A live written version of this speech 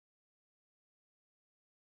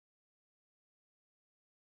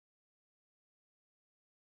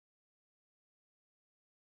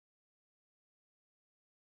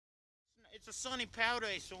It's a sunny pow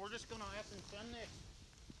day, so we're just gonna have some fun this.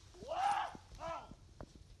 Oh.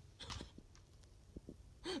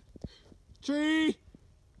 Tree!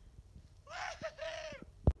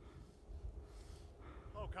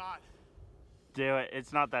 Oh God. Do it.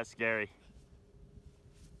 It's not that scary.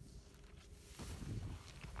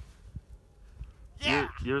 Yeah.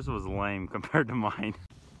 Yours was lame compared to mine.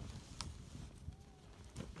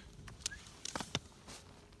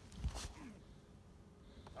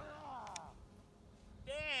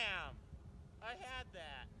 Damn. I had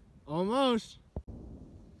that. Almost.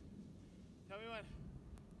 Tell me when.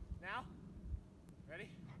 Now? Ready?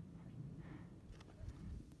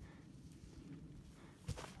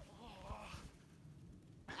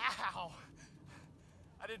 Ow!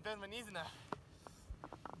 I didn't bend my knees enough.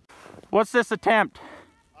 What's this attempt?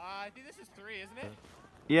 I think this is 3, isn't it?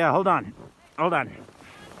 Yeah, hold on. Hold on.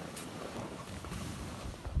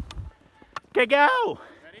 Okay, go!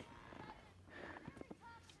 Ready?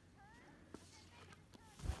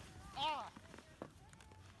 Ah!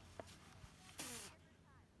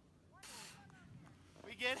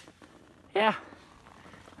 We good? Yeah.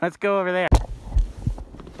 Let's go over there.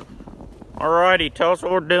 Alrighty, tell us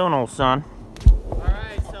what we're doing, old son.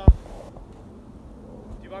 Alright, so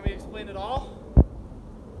do you want me to explain it all?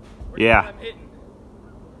 Or do you Yeah. know what I'm hitting?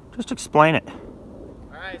 Just explain it.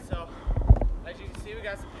 Alright, so as you can see, we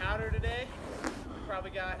got some powder today. We probably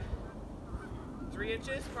got 3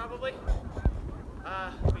 inches, probably.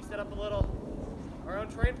 We set up our own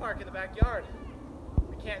terrain park in the backyard.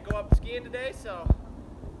 We can't go up skiing today, so,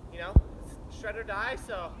 you know, it's shred or die,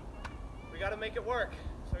 so we gotta make it work.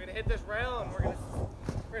 So we're gonna hit this rail and we're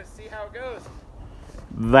gonna see how it goes.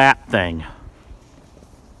 That thing.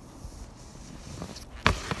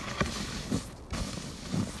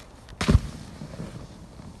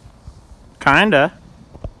 Kinda.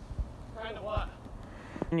 Kinda what?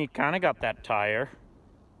 And you kinda got that tire.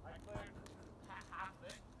 I cleared half of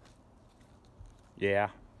it. Yeah.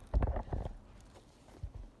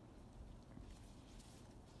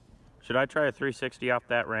 Should I try a 360 off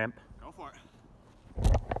that ramp? Go for it.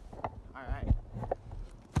 Alright.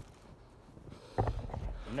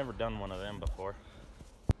 I've never done one of them before.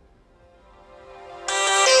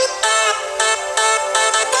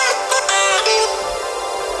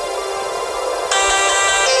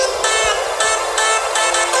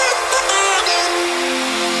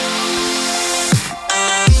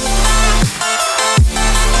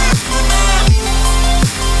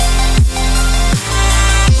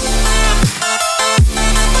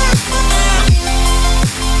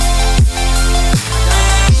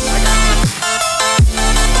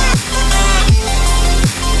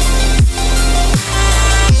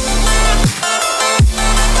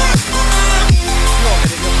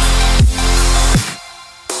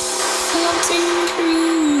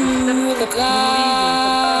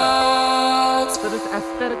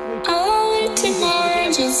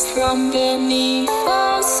 From beneath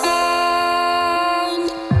the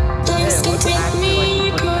sand, place to take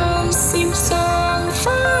me close seems so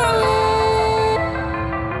far away.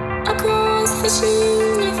 Across this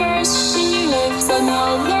universe, she lives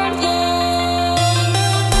another day.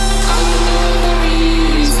 I know the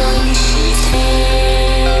reason she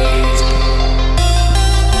stays.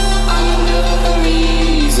 I know the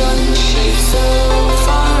reason she's so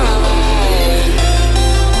far away.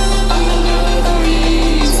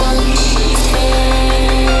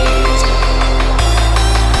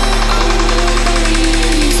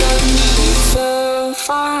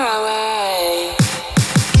 Far away.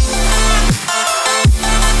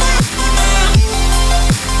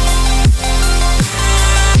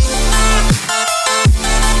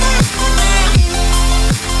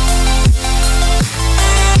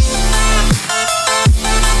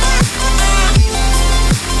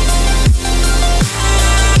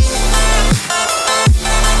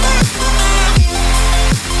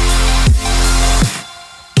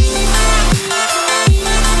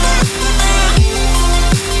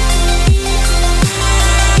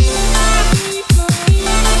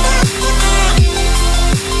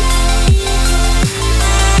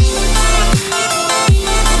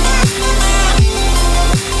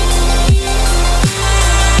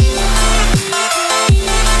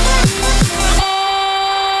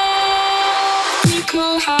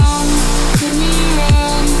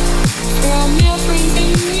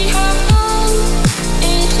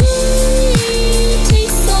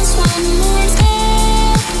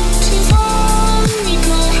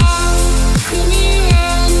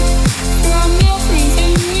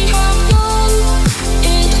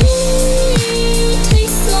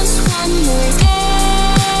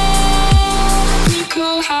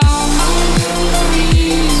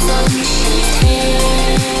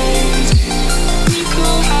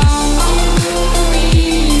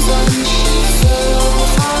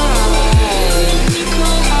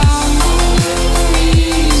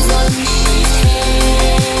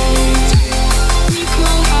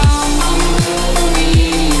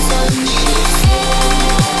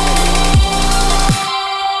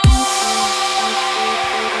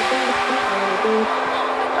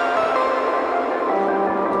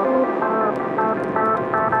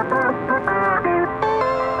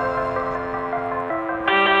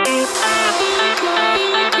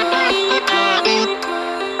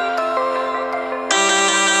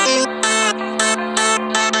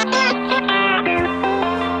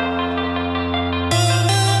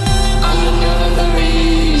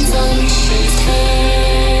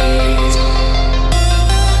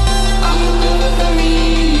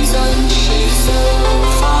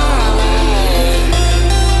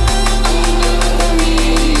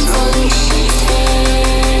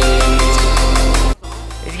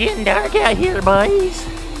 getting dark out here, boys.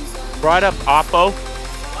 Right up Oppo.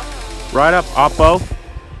 Right up Oppo.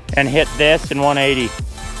 And hit this in 180.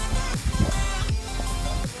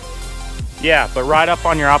 Yeah, but right up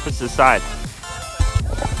on your opposite side.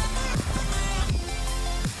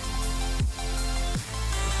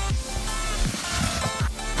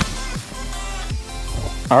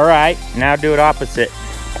 All right, now do it opposite.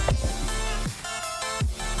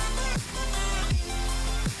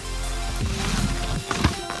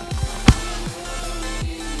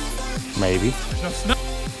 Maybe. There's no snow.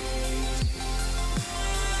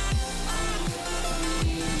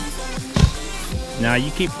 Now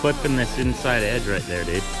you keep clipping this inside edge right there,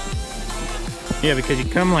 dude. Yeah, because you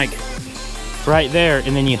come like right there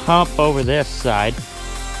and then you hump over this side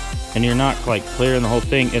and you're not like clearing the whole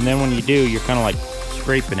thing. And then when you do, you're kind of like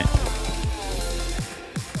scraping it.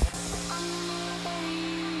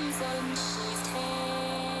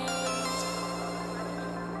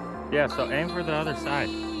 Yeah, so aim for the other side.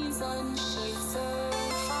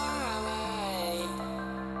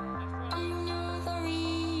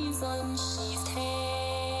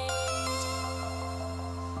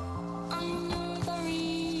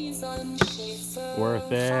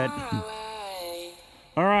 Worth it.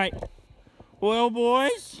 All right. Well,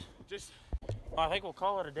 boys. I think we'll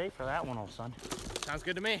call it a day for that one, old son. Sounds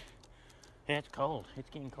good to me. Yeah, it's cold. It's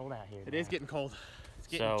getting cold out here. It is getting cold. It's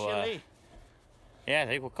getting chilly. Yeah, I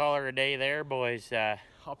think we'll call it a day there, boys.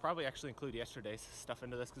 I'll probably actually include yesterday's stuff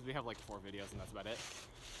into this because we have like 4 videos and that's about it.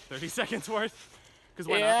 30 seconds worth. Because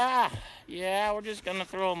why not? Yeah, we're just gonna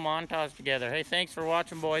throw a montage together. Hey, thanks for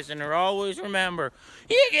watching, boys, and always remember,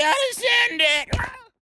 you gotta send it.